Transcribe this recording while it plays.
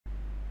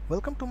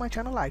Welcome to my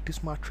channel IT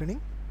Smart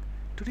Training.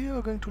 Today we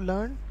are going to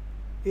learn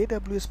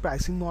AWS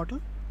Pricing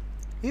Model.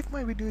 If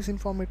my video is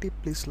informative,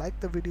 please like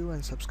the video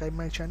and subscribe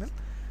my channel,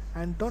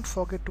 and don't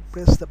forget to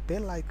press the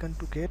bell icon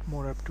to get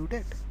more up to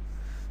date.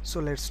 So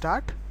let's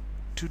start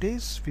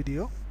today's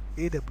video,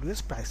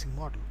 AWS Pricing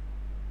Model.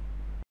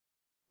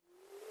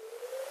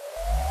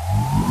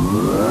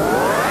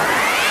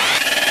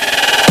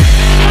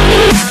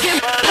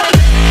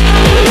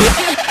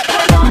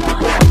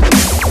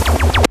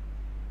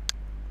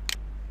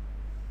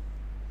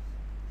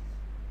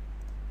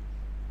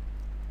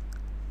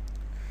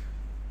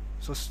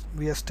 So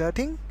we are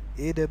starting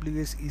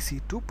AWS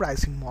EC2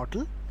 pricing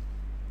model.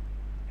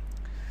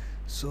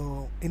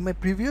 So in my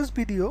previous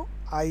video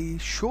I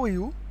show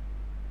you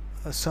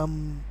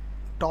some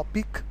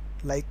topic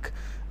like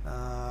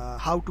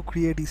how to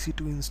create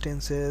EC2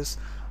 instances,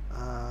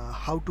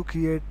 how to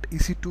create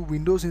EC2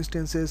 Windows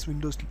instances,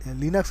 Windows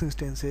Linux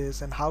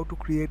instances, and how to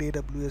create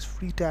AWS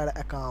free tier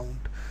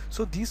account.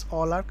 So these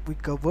all are we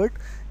covered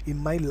in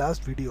my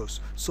last videos.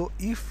 So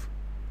if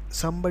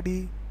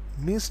somebody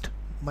missed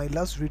my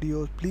last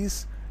video,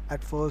 please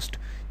at first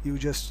you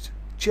just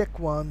check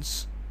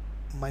once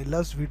my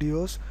last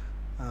videos,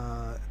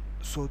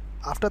 so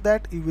after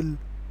that you will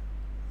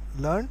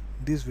learn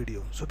this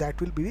video, so that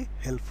will be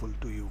helpful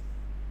to you.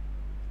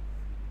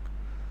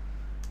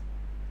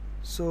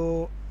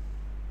 So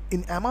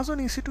in Amazon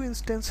EC2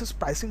 instances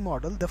pricing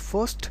model, the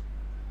first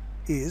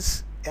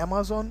is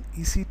Amazon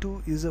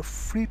EC2 is a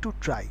free to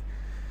try.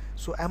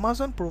 So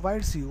Amazon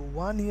provides you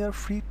 1 year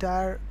free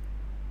tier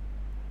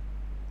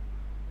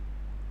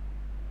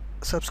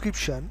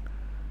subscription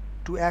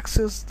to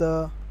access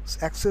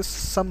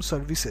some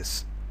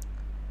services,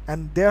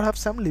 and there have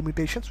some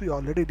limitations we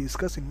already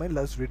discussed in my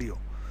last video,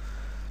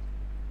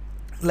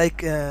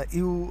 like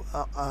you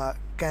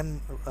can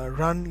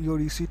run your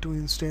EC2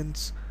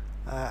 instance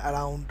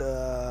around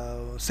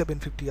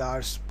 750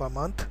 hours per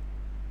month,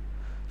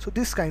 so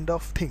this kind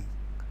of thing.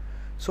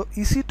 So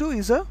EC2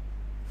 is a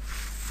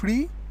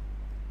free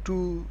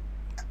to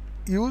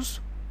use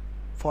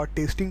for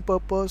testing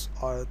purpose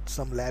or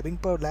some lab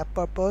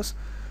purpose,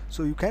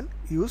 so you can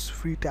use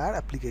free tier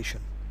application.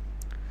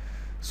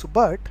 So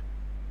but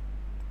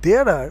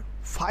there are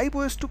 5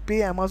 ways to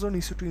pay Amazon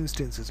EC2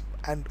 instances,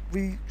 and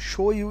we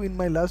show you in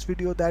my last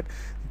video that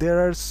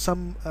there are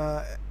some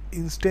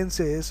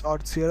instances, or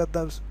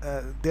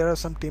there are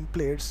some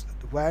templates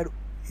where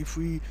if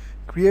we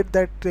create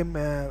that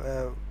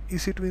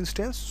EC2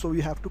 instance, so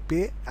we have to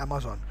pay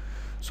Amazon.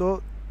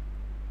 So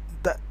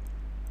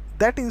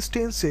that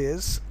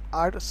instances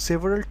are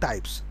several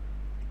types.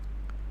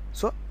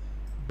 So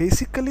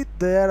basically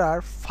there are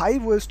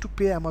 5 ways to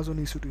pay Amazon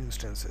EC2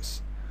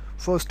 instances.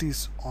 First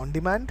is on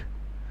demand,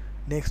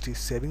 next is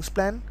savings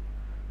plan,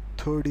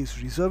 third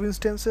is reserve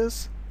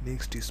instances,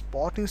 next is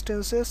spot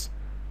instances,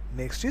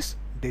 next is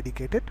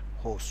dedicated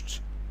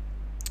hosts.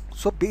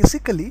 So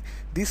basically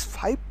these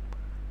 5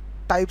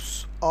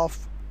 types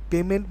of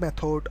payment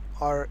method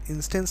or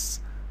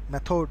instance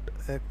method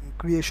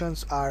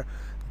creations are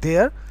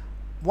there.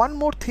 One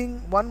more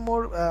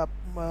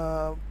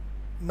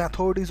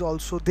method is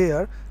also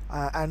there,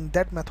 and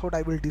that method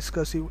I will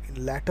discuss you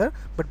in later,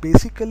 but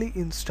basically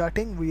in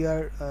starting we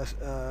are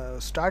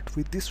start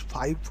with these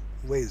 5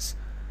 ways,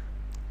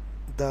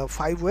 the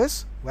 5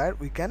 ways where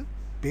we can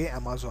pay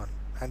Amazon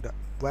and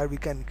where we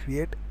can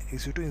create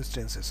EC2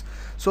 instances.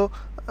 So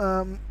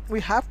we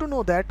have to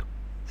know that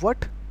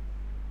what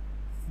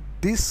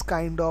this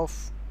kind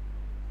of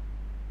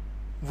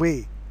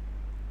way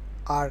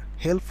are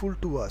helpful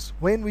to us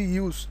when we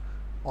use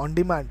on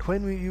demand,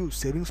 when we use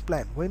savings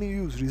plan, when we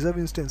use reserve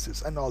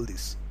instances, and all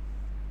this.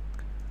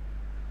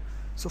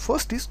 So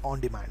first is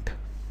on demand.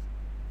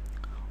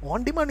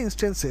 On demand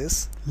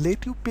instances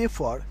let you pay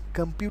for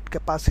compute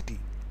capacity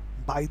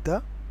by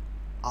the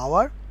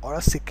hour or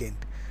a second.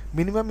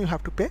 Minimum you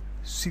have to pay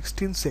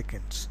 16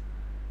 seconds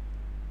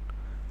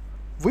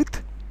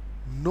with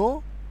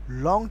no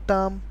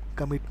long-term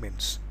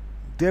commitments.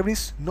 There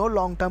is no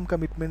long-term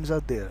commitments are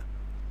there.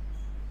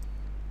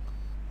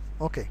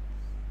 Okay,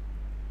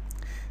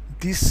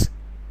 this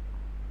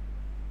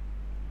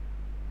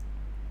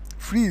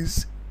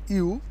frees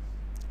you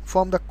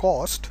from the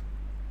cost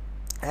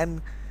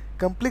and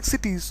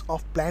complexities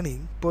of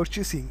planning,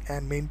 purchasing,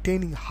 and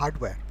maintaining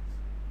hardware,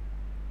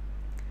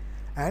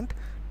 and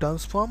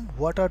transform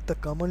what are the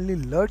commonly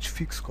large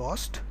fixed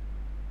cost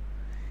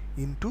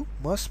into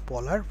much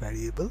smaller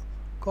variable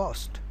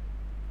cost.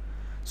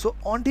 So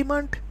on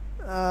demand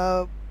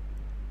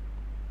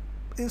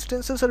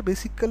instances are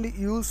basically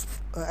used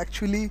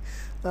actually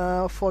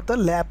for the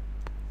lab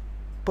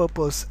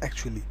purpose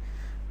actually.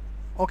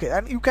 Okay,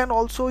 and you can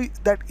also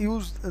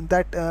use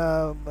that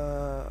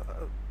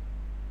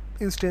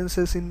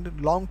instances in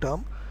long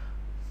term.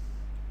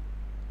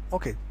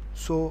 Okay,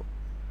 so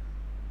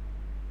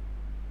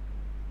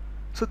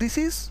this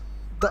is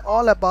the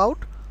all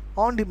about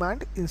on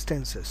demand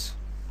instances.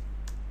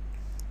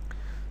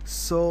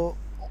 So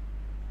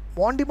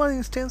on demand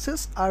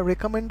instances are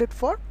recommended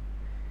for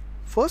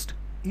first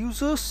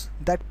users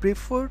that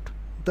preferred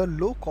the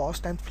low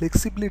cost and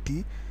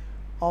flexibility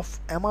of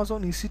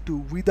Amazon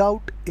EC2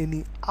 without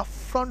any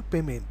upfront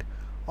payment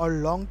or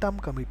long-term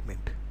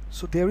commitment.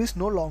 So there is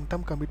no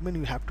long-term commitment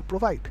you have to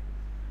provide,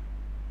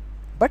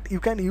 but you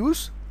can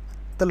use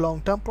the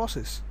long-term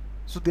process.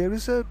 So there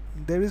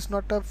is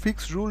not a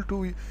fixed rule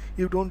to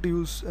you don't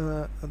use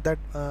that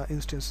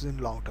instances in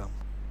long term.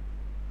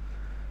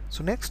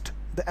 So next,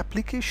 the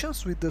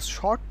applications with the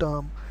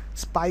short-term,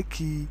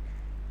 spiky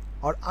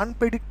or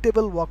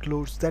unpredictable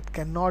workloads that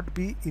cannot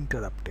be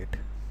interrupted.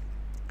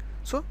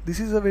 So this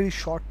is a very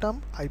short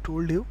term, I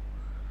told you,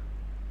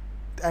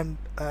 and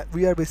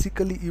we are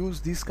basically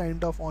use this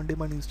kind of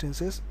on-demand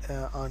instances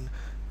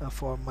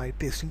for my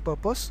testing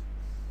purpose.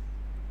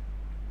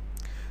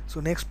 So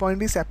next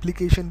point is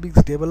application being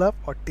developed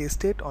or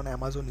tested on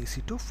Amazon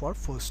EC2 for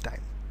first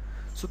time.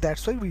 So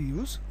that's why we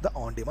use the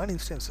on-demand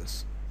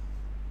instances.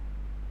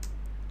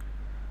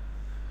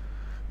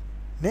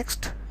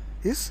 Next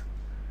is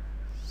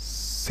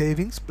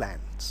savings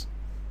plans.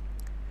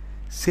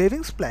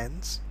 Savings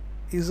plans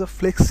is a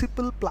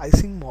flexible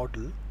pricing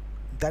model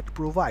that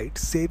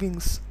provides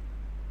savings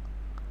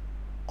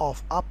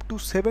of up to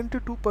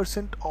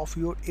 72% of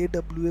your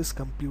AWS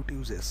compute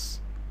uses.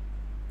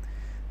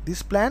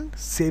 This plan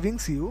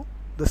savings you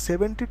the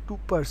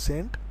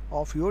 72%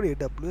 of your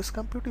AWS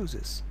compute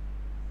uses.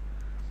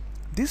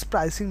 This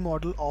pricing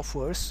model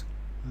offers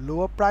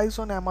lower price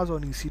on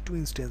Amazon EC2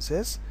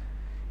 instances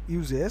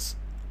uses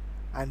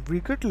and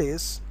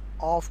regardless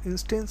of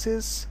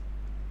instances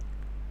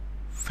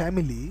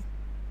family,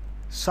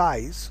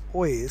 size,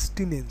 OS,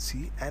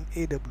 tenancy and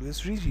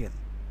AWS region,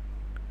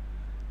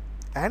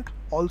 and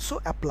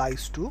also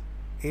applies to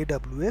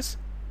AWS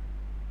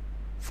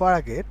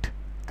Fargate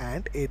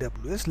and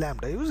AWS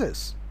Lambda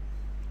users.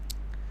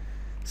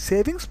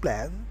 Savings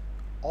plan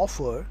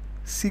offer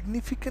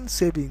significant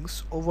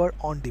savings over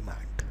on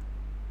demand.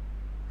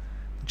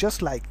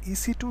 Just like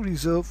EC2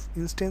 reserve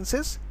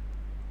instances,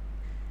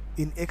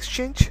 in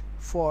exchange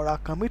for a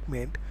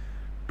commitment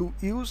to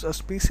use a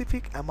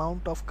specific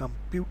amount of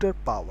computer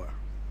power.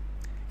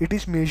 It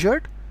is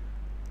measured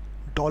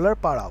dollar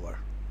per hour,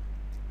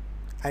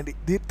 and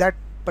that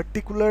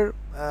particular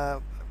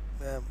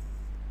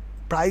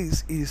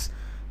price is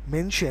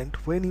mentioned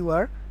when you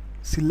are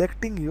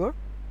selecting your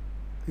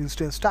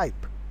instance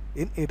type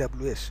in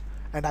AWS,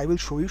 and I will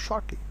show you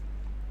shortly.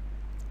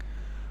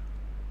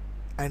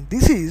 And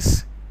this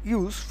is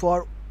used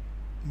for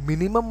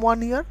minimum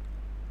 1 year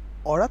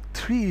or a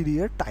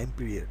 3-year time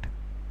period.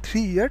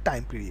 3-year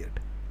time period.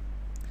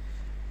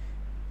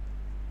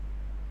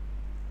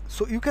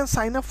 So you can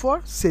sign up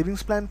for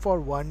savings plan for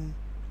 1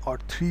 or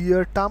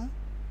 3-year term.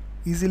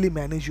 Easily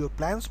manage your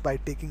plans by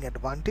taking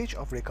advantage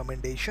of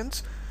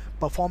recommendations,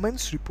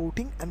 performance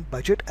reporting and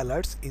budget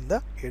alerts in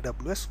the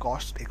AWS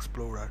Cost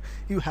Explorer.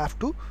 You have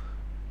to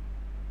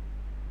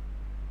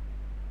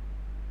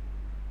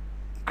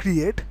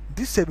create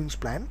this savings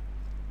plan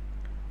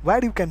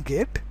where you can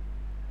get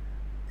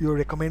your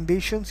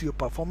recommendations, your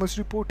performance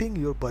reporting,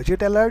 your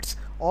budget alerts.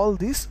 All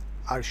these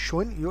are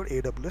shown in your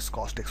AWS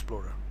Cost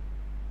Explorer.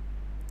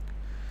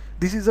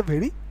 This is a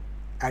very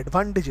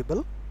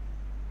advantageable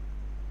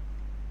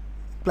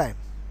plan,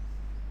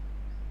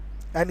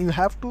 and you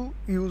have to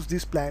use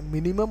this plan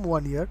minimum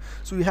 1 year.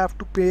 So you have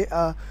to pay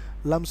a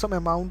lump sum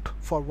amount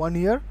for 1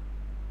 year,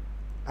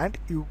 and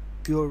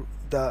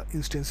the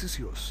instance is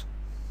yours.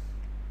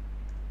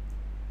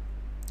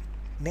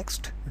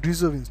 Next,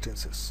 reserve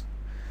instances.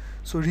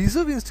 So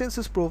reserve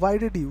instances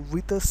provided you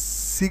with a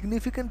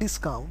significant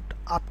discount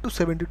up to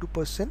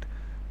 72%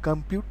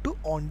 compute to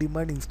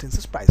on-demand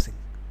instances pricing.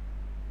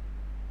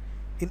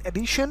 In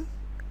addition,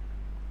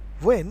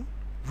 when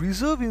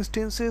reserve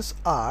instances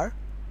are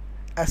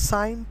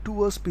assigned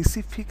to a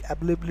specific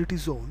availability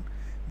zone,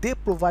 they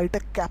provide a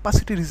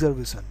capacity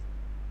reservation,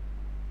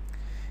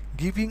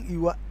 giving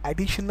you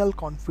additional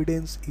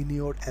confidence in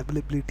your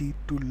ability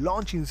to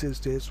launch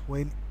instances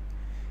when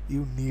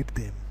you need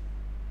them.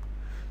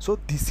 So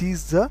this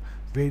is the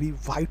very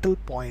vital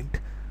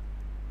point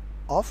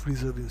of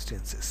reserve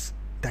instances,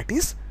 that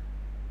is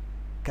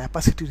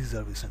capacity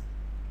reservation.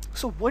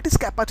 So what is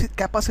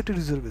capacity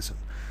reservation?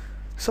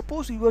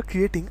 Suppose you are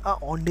creating a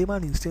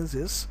on-demand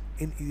instances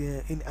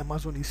in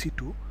Amazon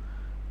EC2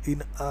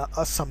 in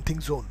a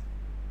something zone,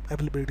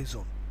 availability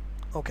zone.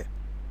 Okay.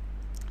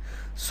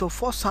 So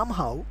for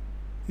somehow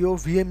your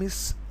VM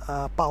is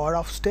power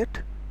off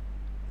state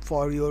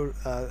for your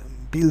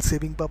bill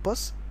saving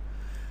purpose,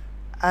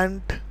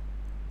 and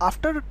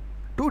after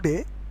 2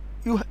 days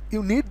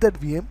you need that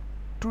VM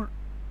to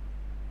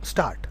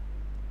start.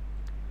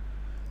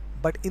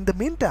 But in the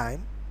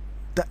meantime,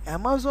 the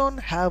Amazon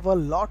have a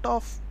lot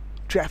of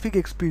traffic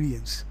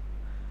experience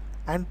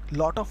and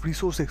lot of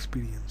resource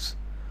experience,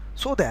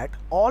 so that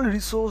all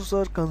resources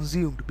are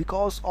consumed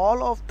because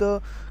all of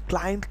the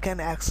client can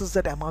access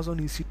that Amazon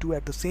EC2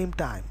 at the same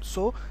time.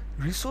 So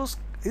resource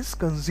is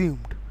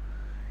consumed.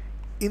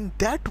 In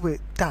that way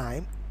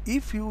time,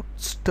 if you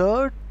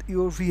start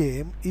your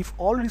VM, if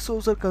all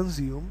resources are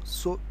consumed,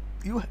 so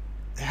you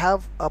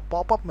have a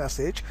pop-up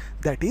message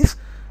that is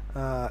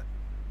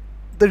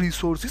the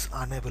resource is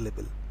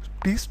unavailable.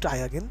 Please try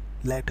again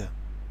later.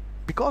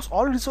 Because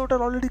all resources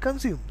are already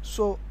consumed.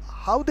 So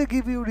how they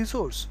give you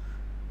resource?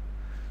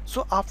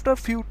 So after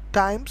few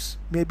times,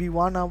 maybe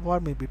 1 hour,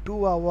 maybe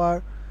 2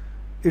 hour,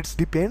 it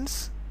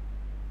depends.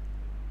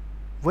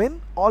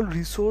 When all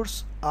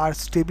resources are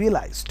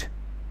stabilized,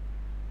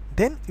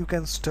 then you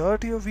can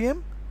start your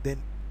VM, then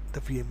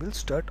the VM will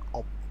start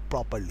up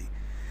properly.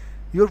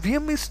 Your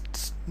VM is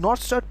not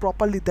start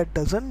properly, that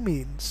doesn't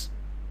means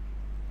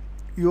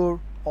your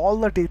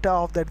all the data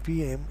of that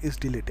VM is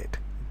deleted.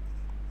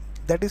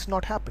 That is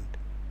not happened.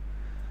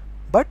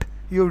 But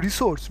your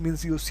resource,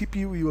 means your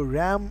CPU, your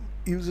RAM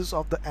uses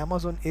of the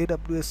Amazon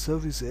AWS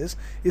services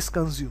is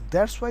consumed.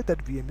 That's why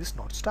that VM is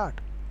not start.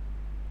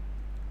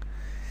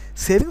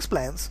 Savings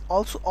plans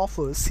also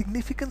offer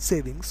significant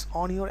savings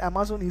on your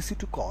Amazon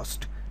EC2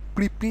 cost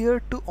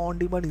prepared to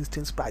on-demand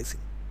instance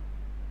pricing.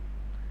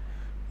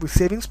 With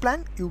savings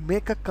plan, you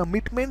make a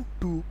commitment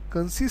to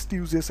consist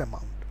usage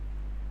amount.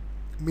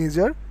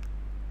 Measure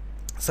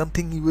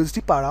something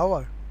USD per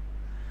hour.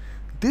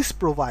 This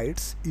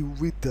provides you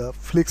with the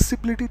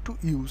flexibility to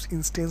use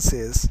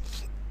instances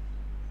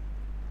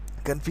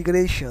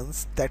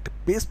configurations that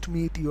best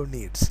meet your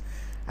needs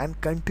and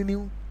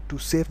continue to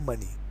save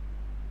money.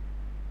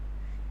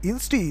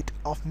 Instead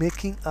of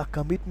making a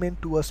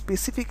commitment to a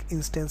specific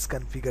instance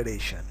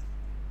configuration.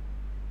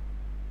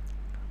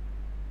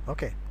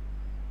 Okay.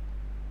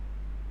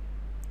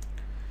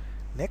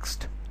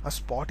 Next, a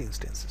spot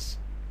instances.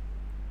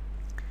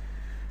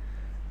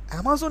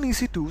 Amazon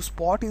EC2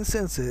 spot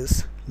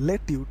instances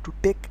let you to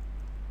take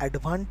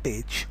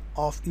advantage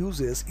of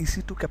users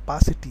EC2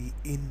 capacity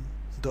in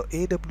the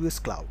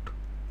AWS cloud.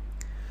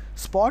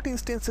 Spot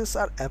instances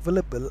are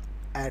available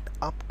at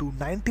up to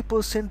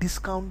 90%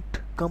 discount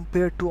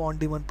compared to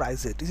on-demand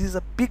prices. This is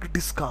a big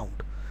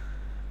discount.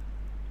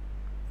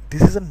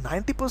 This is a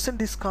 90%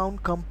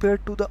 discount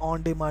compared to the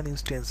on-demand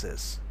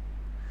instances.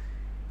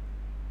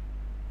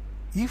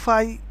 If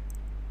I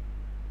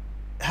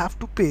have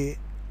to pay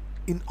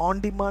in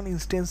on-demand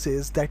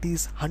instances, that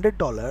is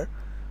 $100,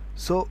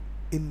 so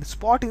in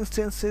spot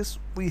instances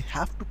we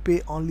have to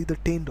pay only the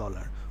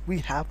 $10. We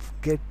have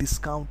get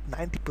discount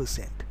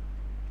 90%.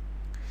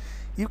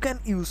 You can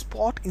use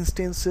spot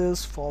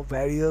instances for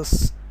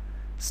various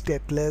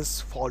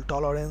stateless, fault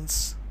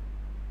tolerance,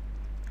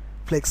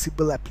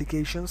 flexible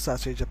applications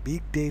such as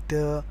big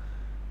data,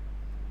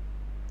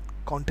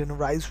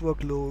 containerized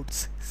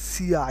workloads,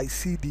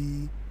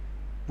 CI/CD,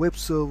 web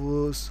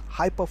servers,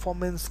 high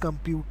performance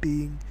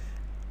computing,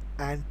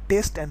 and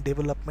test and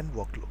development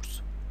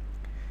workloads.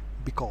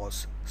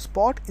 Because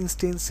spot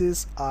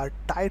instances are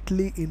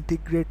tightly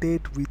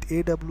integrated with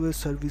AWS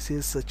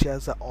services such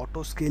as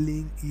auto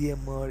scaling,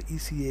 EMR,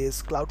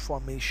 ECS, cloud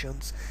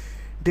formations,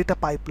 data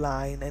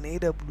pipeline, and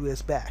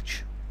AWS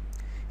batch.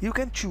 You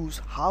can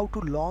choose how to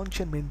launch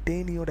and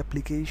maintain your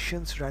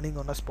applications running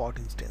on a spot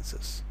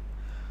instances.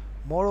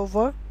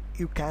 Moreover,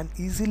 you can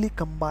easily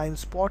combine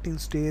spot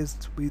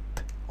instances with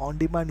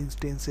on-demand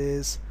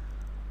instances,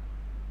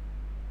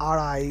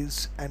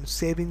 RIs, and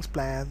savings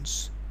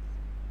plans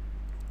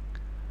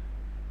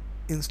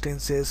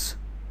instances.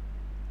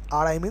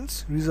 RI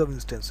means reserve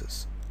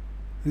instances.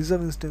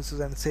 Reserve instances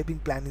and saving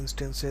plan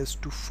instances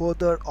to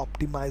further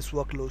optimize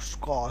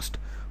workload cost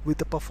with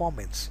the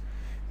performance.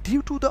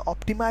 Due to the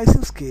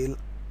optimizing scale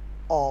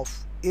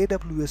of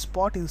AWS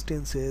spot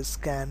instances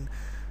can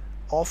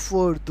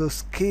offer the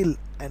scale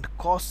and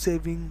cost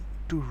saving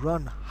to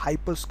run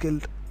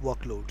hyperscaled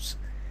workloads.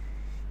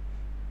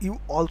 You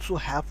also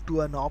have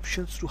an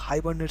options to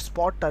hibernate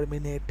spot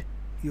terminate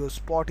your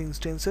spot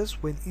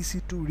instances when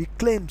EC2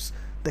 reclaims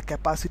the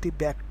capacity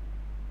back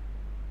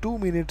 2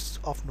 minutes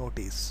of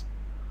notice.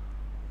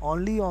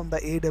 Only on the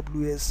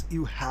AWS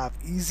you have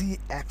easy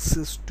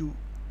access to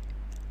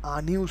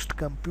unused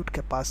compute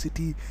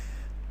capacity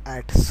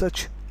at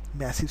such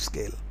massive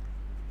scale,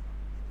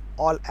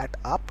 all at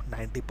up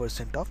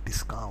 90% of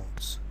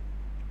discounts.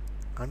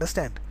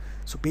 Understand?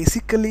 So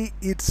basically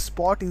its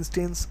spot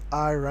instance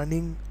are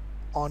running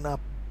on a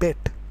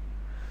bet.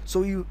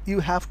 So you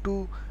have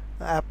to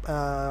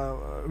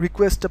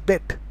request a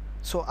bet.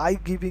 So I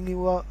giving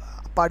you a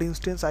per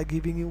instance, I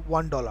giving you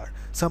 $1,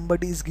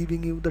 somebody is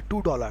giving you the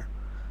 $2,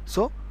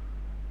 so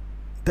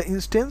the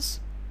instance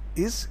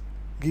is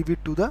give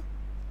it to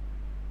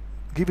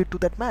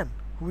that man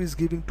who is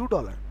giving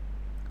 $2.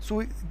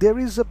 So there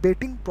is a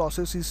betting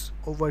process is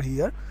over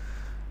here,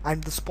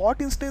 and the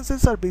spot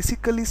instances are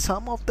basically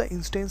some of the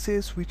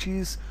instances which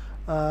is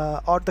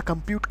or the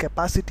compute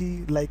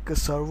capacity, like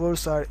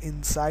servers are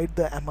inside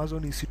the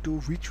Amazon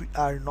EC2 which we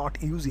are not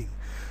using.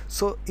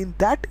 So in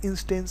that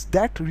instance,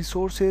 that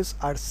resources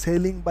are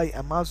selling by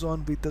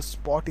Amazon with the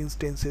spot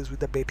instances with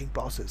the betting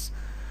process.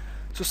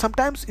 So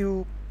sometimes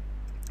you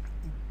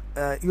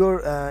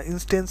your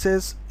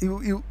instances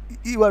you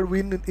are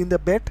win in the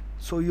bet,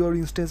 so your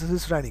instances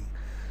is running.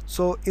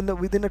 So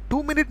within a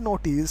 2-minute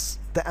notice,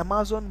 the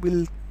Amazon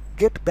will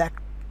get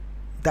back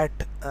that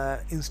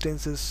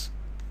instances.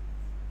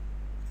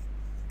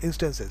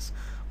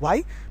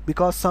 Why?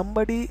 Because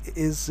somebody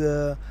is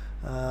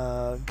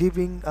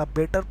giving a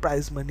better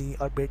prize money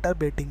or better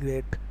betting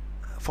rate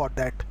for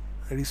that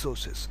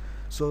resources.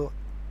 So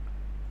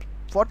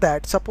for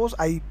that, suppose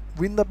I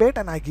win the bet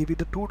and I give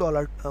it a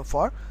 $2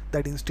 for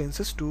that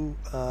instances to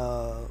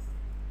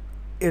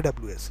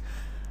AWS.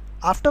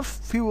 After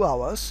few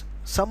hours,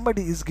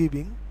 somebody is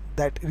giving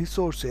that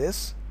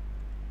resources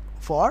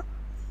for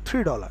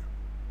 $3.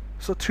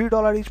 So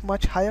 $3 is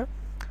much higher.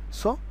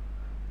 So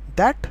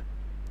that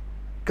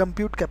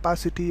compute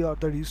capacity or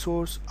the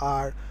resource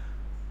are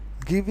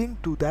giving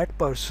to that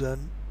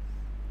person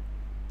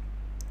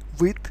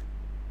with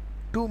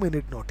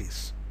 2-minute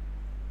notice.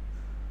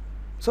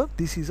 So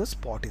this is a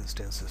spot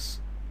instances.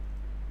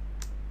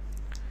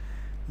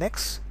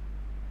 Next,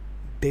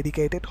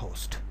 dedicated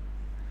host.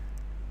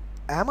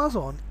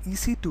 Amazon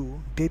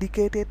EC2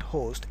 dedicated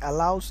host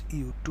allows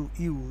you to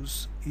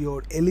use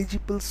your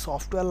eligible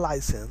software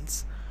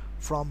license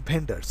from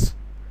vendors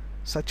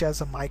such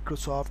as a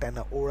Microsoft and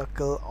a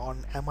Oracle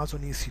on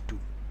Amazon EC2,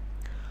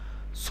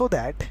 so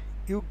that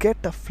you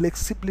get the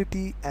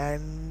flexibility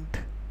and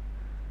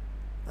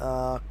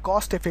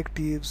cost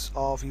effectives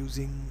of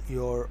using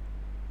your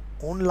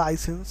own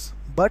license,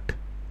 but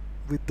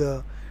with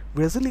the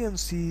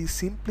resiliency,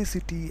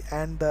 simplicity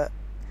and the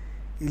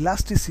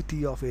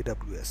elasticity of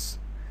AWS.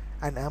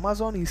 An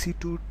Amazon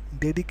EC2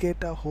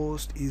 dedicated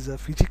host is a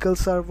physical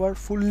server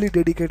fully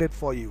dedicated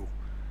for you.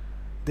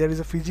 There is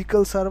a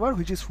physical server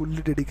which is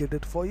fully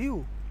dedicated for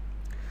you,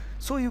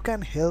 so you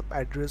can help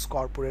address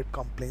corporate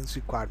complaints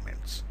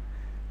requirements.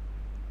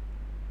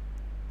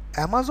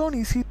 Amazon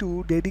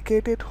EC2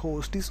 dedicated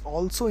host is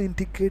also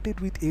integrated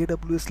with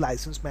AWS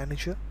License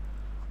Manager,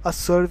 a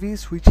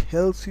service which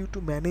helps you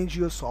to manage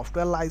your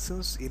software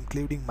license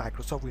including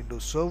Microsoft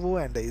Windows Server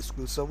and the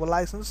SQL Server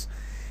license.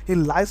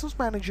 In License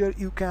Manager,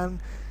 you can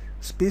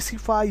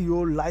specify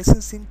your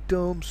licensing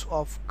terms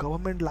of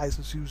government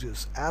license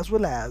users as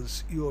well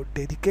as your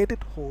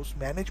dedicated host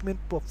management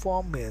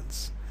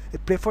performance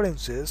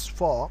preferences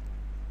for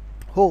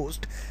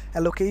host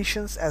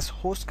allocations as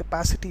host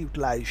capacity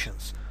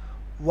utilizations.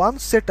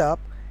 Once set up,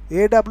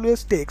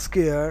 AWS takes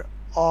care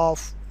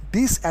of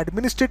this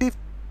administrative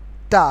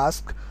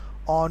task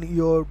on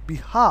your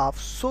behalf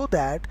so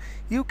that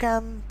you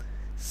can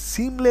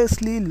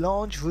seamlessly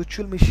launch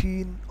virtual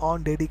machine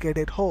on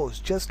dedicated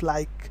host, just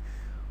like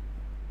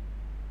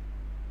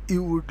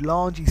you would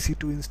launch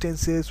EC2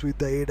 instances with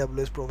the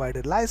AWS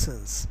provided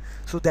license.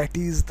 So that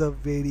is the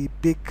very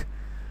big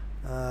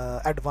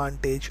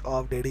advantage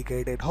of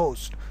dedicated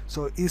host.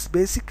 So it's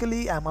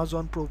basically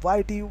Amazon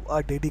provide you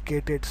a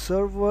dedicated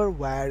server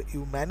where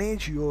you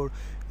manage your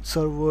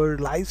server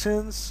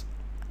license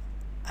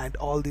and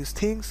all these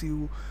things.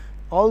 You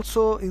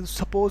also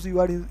suppose you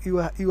are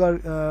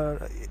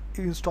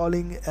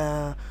installing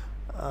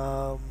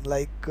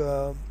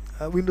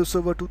Windows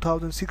Server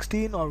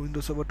 2016 or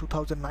Windows Server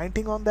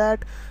 2019 on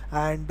that,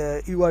 and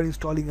you are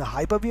installing a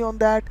Hyper-V on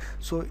that.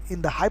 So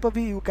in the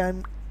Hyper-V you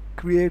can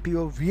create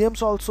your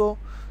VMs also.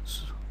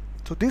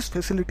 So these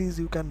facilities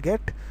you can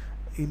get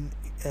in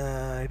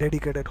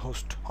dedicated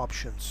host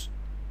options,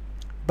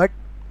 but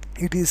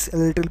it is a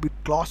little bit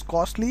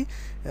costly.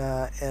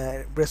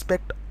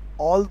 Respect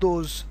all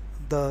those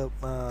the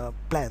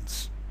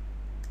plans.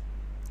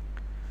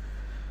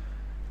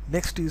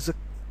 Next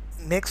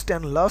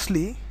and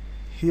lastly,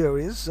 here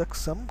is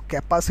some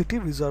capacity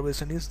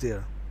reservation is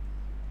there.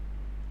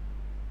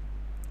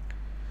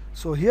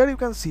 So here you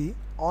can see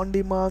on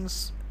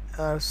demands,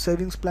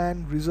 savings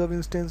plan, reserve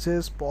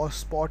instances,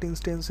 spot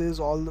instances,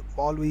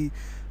 all we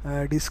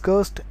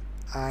discussed.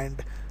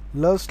 And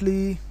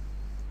lastly,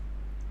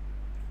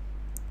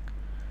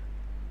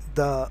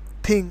 the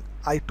thing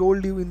I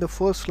told you in the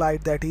first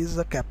slide, that is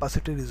a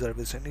capacity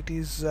reservation. It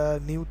is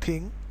a new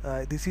thing.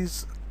 This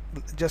is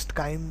just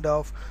kind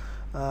of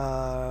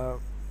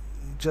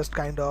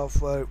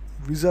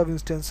reserve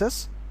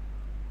instances.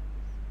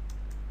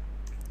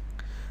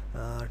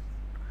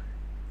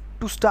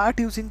 To start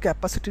using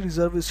capacity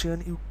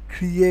reservation, you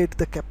create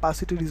the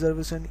capacity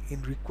reservation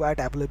in required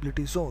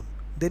availability zone.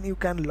 Then you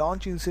can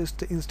launch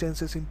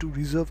instances into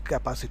reserved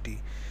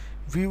capacity,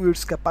 view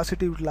its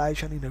capacity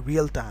utilization in a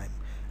real time,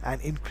 and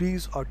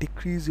increase or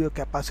decrease your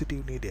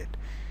capacity needed.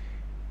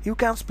 You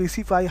can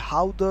specify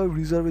how the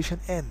reservation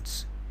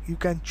ends. You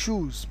can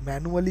choose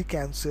manually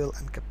cancel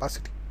and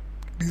capacity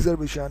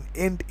reservation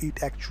end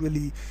it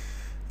actually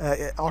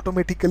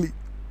automatically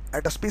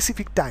at a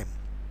specific time.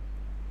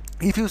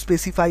 If you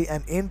specify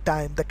an end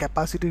time, the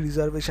capacity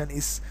reservation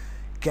is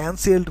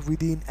cancelled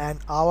within an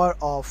hour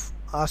of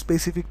a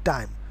specific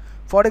time.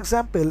 For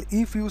example,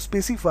 if you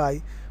specify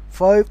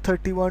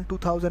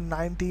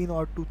 5/31/2019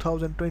 or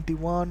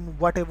 2021,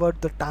 whatever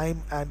the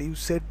time, and you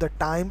set the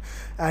time,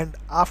 and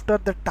after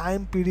the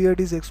time period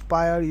is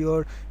expired,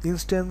 your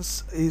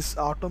instance is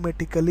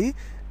automatically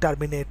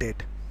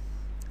terminated.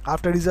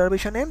 After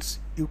reservation ends,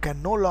 you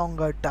can no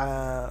longer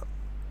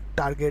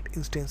target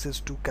instances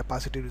to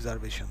capacity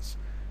reservations.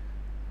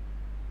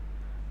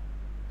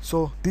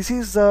 So this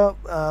is a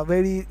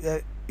very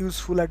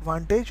useful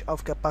advantage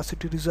of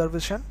capacity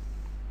reservation.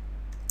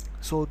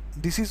 So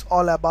this is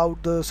all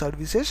about the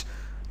services.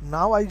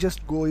 Now I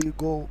just show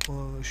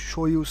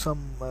you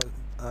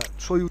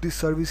show you these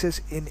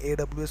services in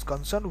AWS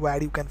console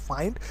where you can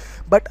find,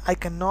 but I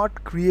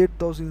cannot create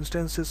those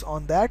instances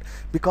on that,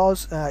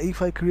 because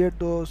if I create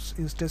those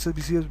instances,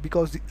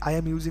 because I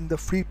am using the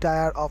free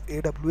tier of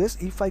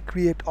AWS. If I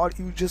create, or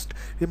you just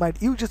remind,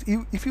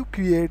 if you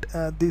create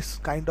this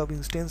kind of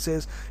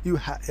instances, you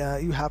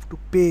have to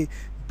pay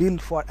bill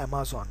for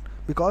Amazon,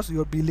 because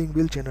your billing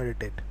will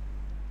generate it.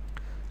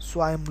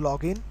 So I am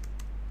login.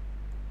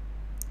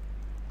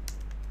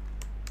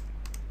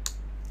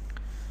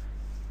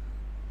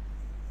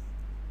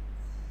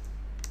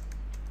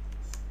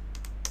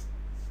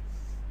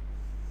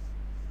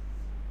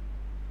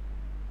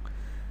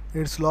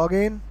 It's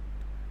login.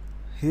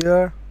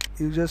 Here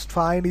you just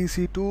find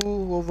EC2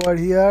 over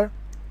here.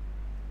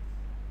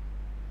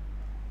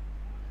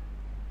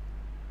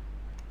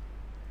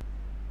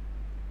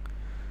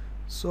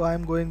 So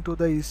I'm going to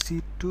the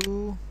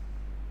EC2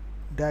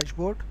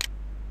 dashboard.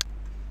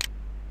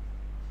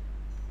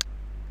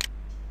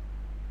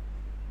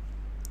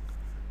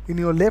 In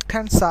your left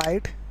hand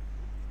side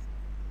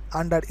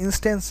under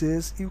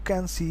instances, you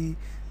can see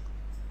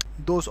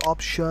those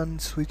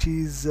options, which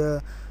is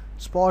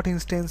spot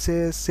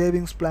instances,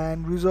 savings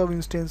plan, reserve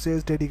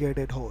instances,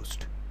 dedicated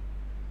host,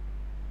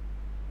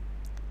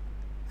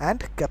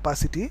 and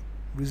capacity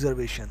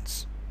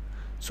reservations.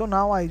 So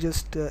now I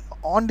just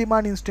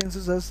on-demand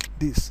instances as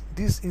these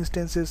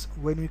instances.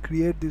 When we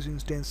create these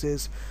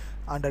instances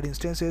under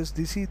instances,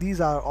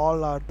 these are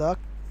all are the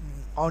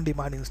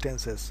on-demand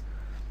instances,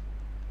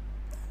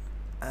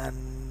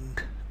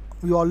 and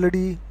we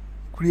already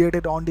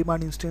created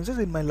on-demand instances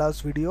in my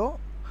last video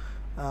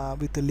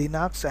with the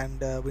Linux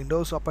and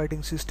Windows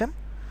operating system.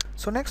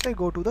 So next I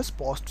go to the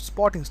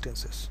spot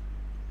instances.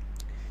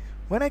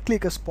 When I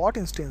click a spot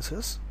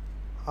instances,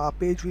 a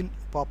page will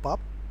pop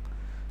up.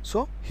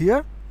 So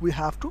here we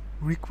have to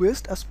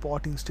request a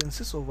spot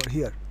instances over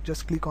here.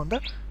 Just click on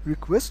the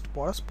request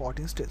for a spot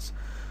instance.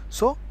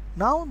 So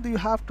now you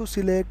have to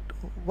select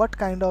what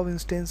kind of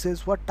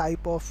instances, what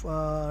type of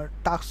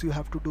tasks you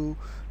have to do: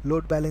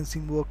 load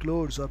balancing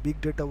workloads, or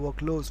big data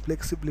workloads,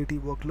 flexibility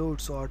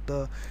workloads, or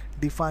the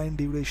defined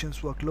durations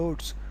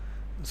workloads.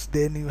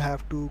 Then you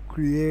have to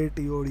create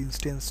your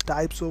instance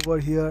types over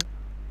here,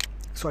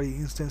 sorry,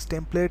 instance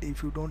template.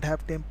 If you don't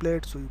have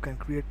template, so you can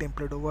create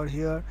template over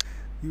here.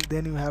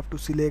 Then you have to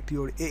select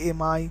your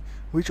AMI,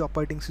 which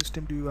operating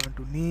system do you want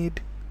to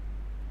need.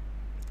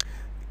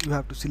 You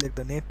have to select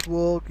the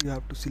network, you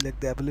have to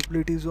select the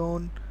availability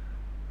zone,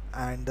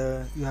 and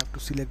you have to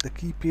select the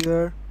key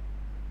pair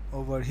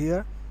over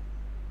here.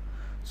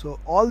 So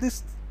all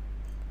these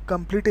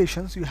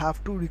completions you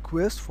have to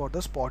request for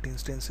the spot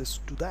instances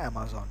to the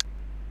Amazon.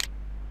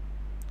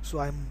 So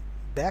I'm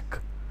back,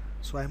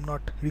 so I'm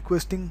not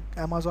requesting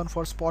Amazon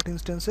for spot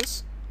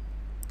instances.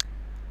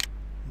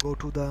 Go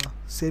to the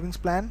savings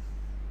plan.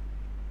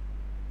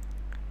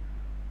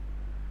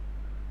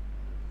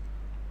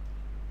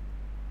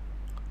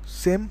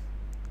 Same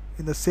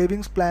in the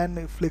savings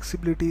plan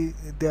flexibility,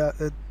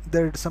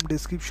 there some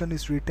description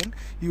is written.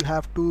 You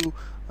have to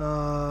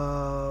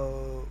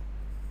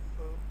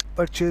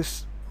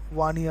purchase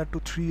 1 year to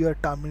 3 year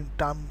term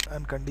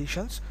and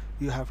conditions.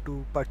 You have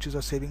to purchase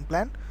a saving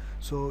plan,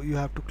 so you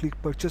have to click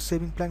purchase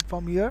saving plan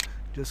from here.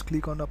 Just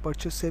click on a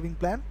purchase saving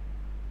plan.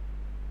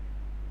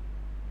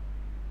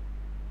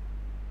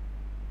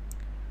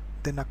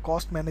 Then a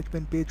cost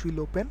management page will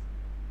open.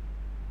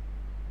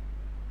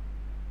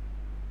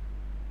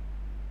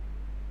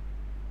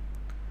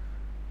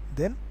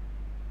 Then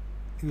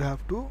you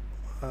have to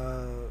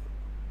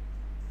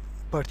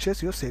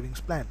purchase your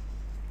savings plan.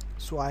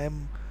 So I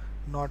am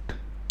not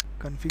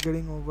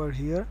configuring over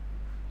here,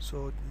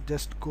 so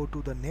just go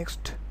to the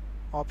next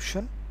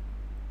option,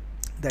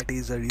 that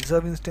is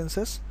reserve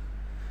instances.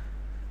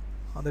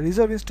 On the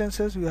reserve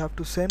instances, you have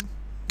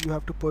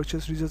to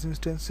purchase reserve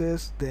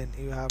instances. Then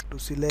you have to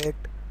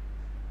select,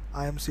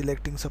 I am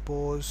selecting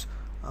suppose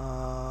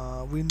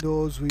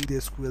Windows with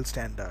SQL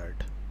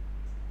standard.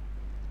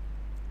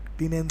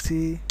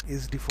 Tenancy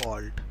is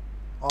default,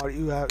 or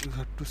you have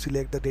to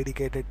select the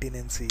dedicated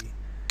tenancy.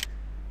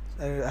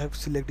 I have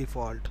select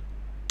default.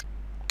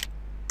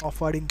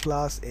 Offering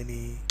class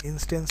any,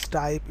 instance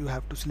type you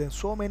have to select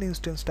so many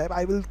instance type.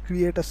 I will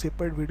create a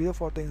separate video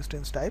for the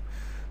instance type.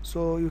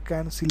 So you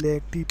can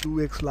select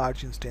T2X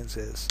large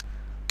instances.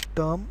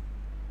 Term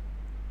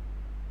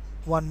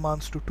 1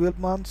 month to 12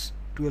 months,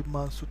 12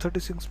 months to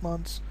 36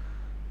 months.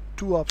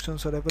 Two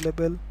options are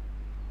available.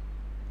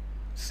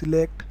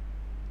 Select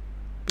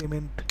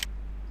payment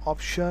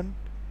option,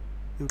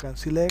 you can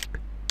select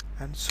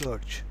and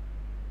search.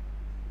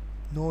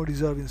 No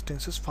reserve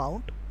instances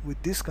found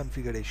with this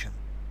configuration.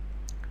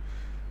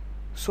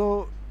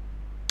 So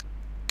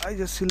I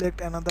just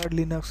select another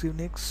Linux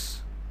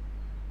Unix,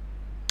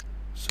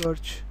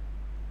 search.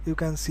 You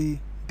can see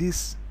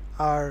these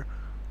are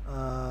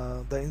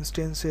the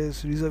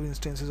instances, reserve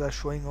instances are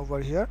showing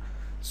over here.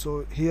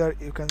 So here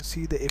you can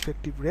see the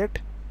effective rate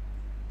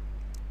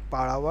per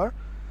hour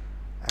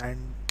and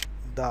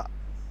the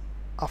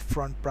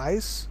upfront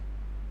price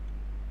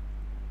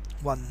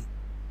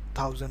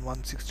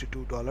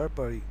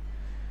 $1,162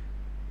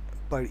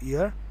 per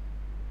year.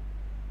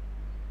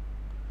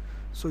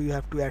 So you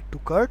have to add to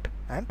cart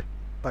and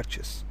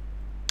purchase.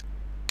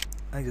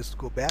 I just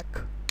go back.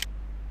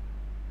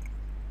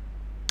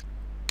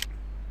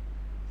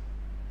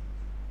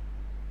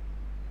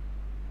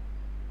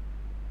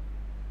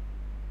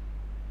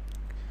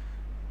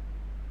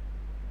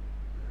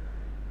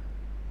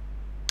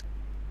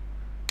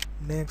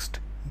 Next,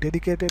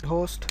 dedicated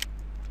host.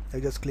 I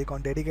just click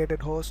on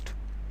dedicated host.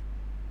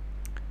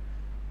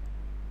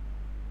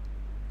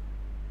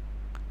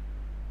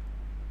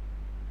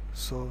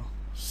 So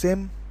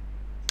same,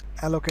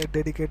 allocate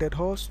dedicated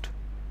host.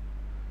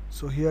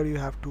 So here you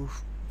have to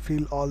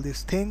fill all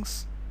these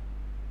things.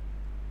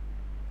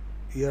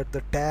 Here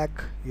the tag,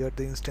 here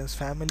the instance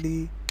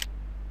family,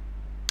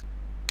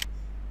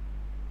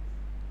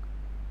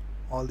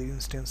 all the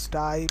instance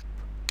type.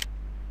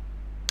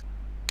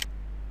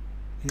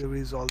 Here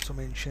is also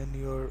mention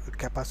your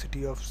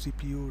capacity of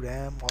CPU,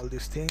 RAM, all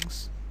these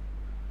things,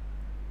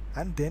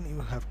 and then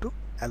you have to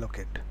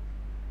allocate.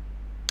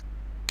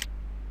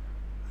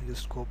 I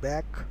just go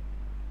back.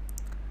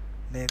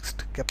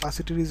 Next,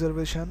 capacity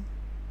reservation.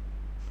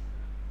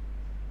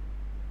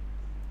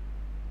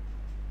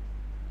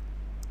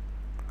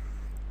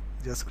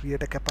 Just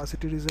create a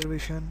capacity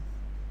reservation.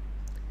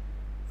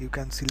 You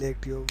can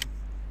select your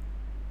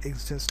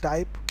instance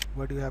type,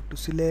 what you have to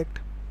select,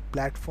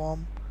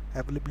 platform,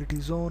 availability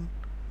zone,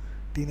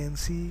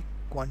 tenancy,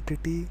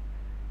 quantity,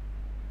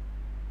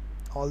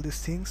 all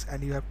these things,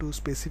 and you have to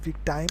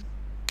specific time,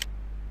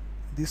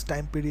 this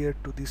time period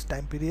to this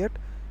time period,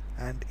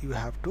 and you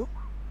have to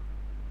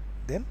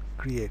then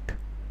create.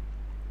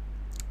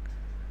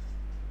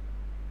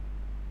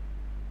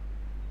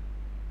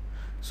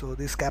 So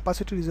this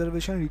capacity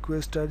reservation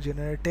requests are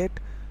generated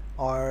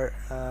or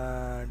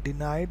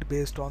denied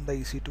based on the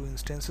EC2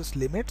 instances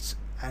limits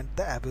and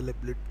the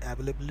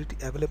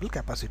available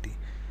capacity.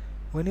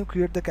 When you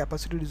create the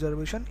capacity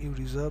reservation, you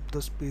reserve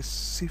the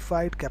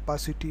specified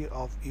capacity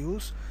of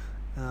use.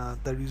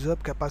 The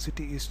reserved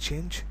capacity is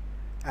changed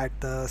at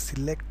the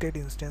selected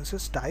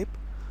instances type,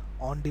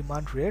 on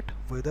demand rate,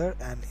 whether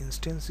an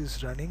instance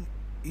is running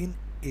in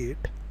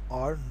it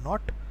or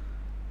not.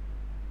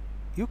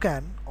 You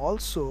can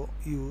also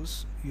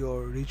use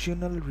your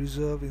regional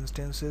reserve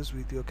instances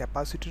with your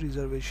capacity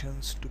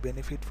reservations to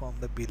benefit from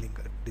the billing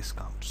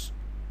discounts.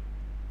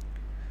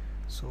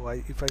 So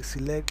if I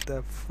select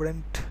the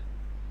front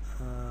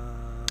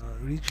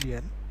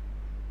region,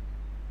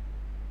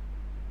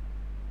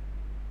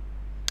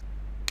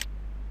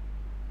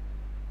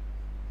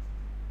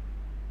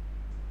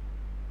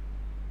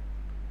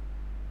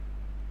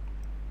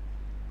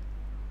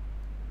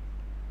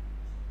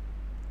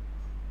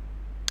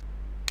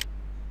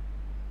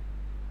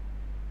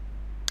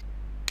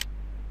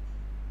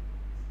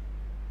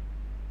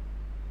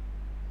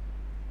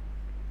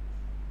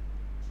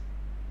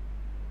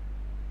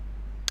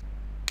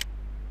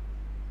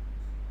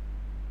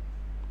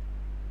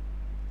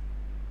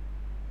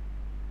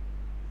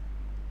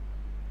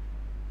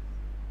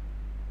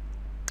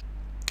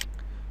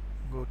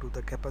 go to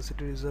the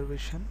capacity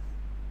reservation.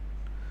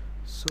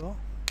 So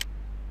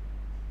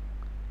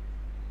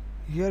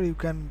here you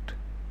can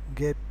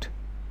get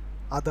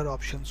other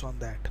options on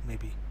that.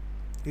 Maybe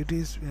it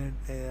is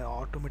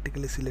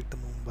automatically select the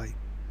Mumbai.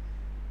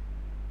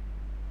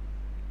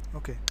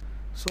 Okay,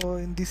 so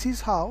this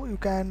is how you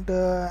can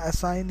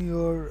assign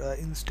your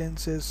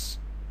instances,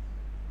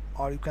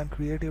 or you can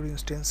create your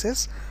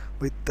instances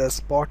with the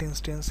spot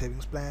instance,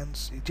 savings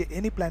plans,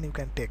 any plan you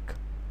can take.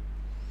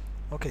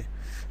 Okay,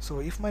 so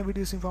if my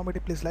video is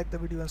informative, please like the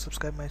video and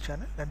subscribe my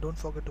channel, and don't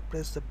forget to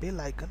press the bell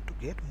icon to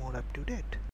get more up to date.